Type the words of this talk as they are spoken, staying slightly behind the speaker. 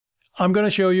I'm going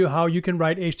to show you how you can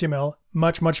write HTML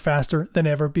much faster than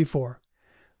ever before.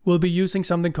 We'll be using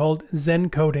something called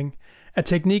Zen Coding, a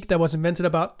technique that was invented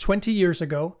about 20 years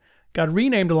ago, got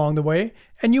renamed along the way,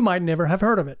 and you might never have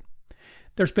heard of it.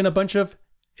 There's been a bunch of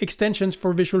extensions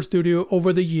for Visual Studio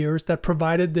over the years that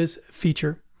provided this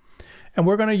feature. And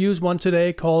we're going to use one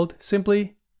today called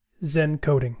simply Zen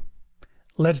Coding.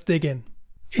 Let's dig in.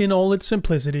 In all its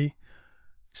simplicity,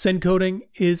 Zen Coding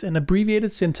is an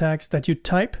abbreviated syntax that you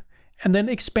type and then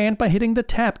expand by hitting the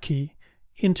Tab key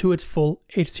into its full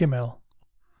HTML.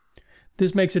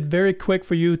 This makes it very quick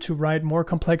for you to write more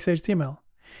complex HTML.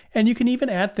 And you can even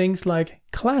add things like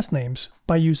class names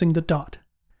by using the dot.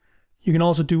 You can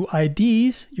also do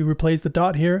IDs. You replace the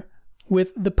dot here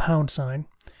with the pound sign.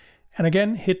 And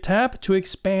again, hit Tab to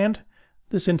expand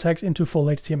the syntax into full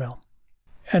HTML.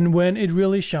 And when it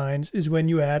really shines is when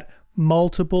you add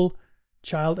multiple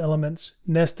child elements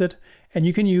nested, and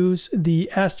you can use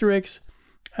the asterisk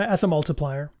as a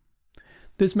multiplier.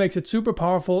 This makes it super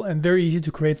powerful and very easy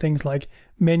to create things like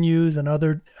menus and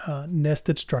other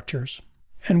nested structures.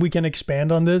 And we can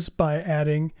expand on this by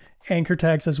adding anchor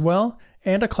tags as well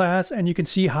and a class, and you can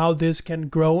see how this can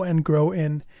grow and grow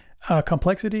in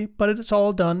complexity, but it's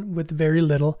all done with very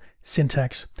little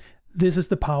syntax. This is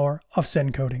the power of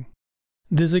Zen Coding.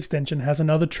 This extension has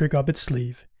another trick up its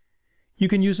sleeve. You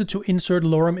can use it to insert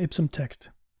lorem ipsum text.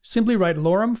 Simply write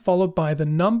lorem followed by the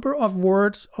number of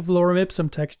words of lorem ipsum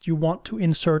text you want to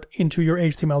insert into your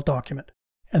HTML document.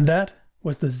 And that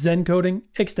was the Zen Coding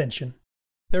extension.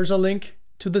 There's a link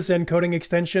to the Zen Coding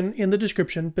extension in the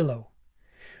description below.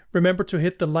 Remember to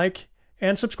hit the like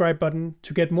and subscribe button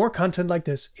to get more content like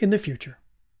this in the future.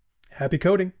 Happy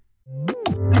coding!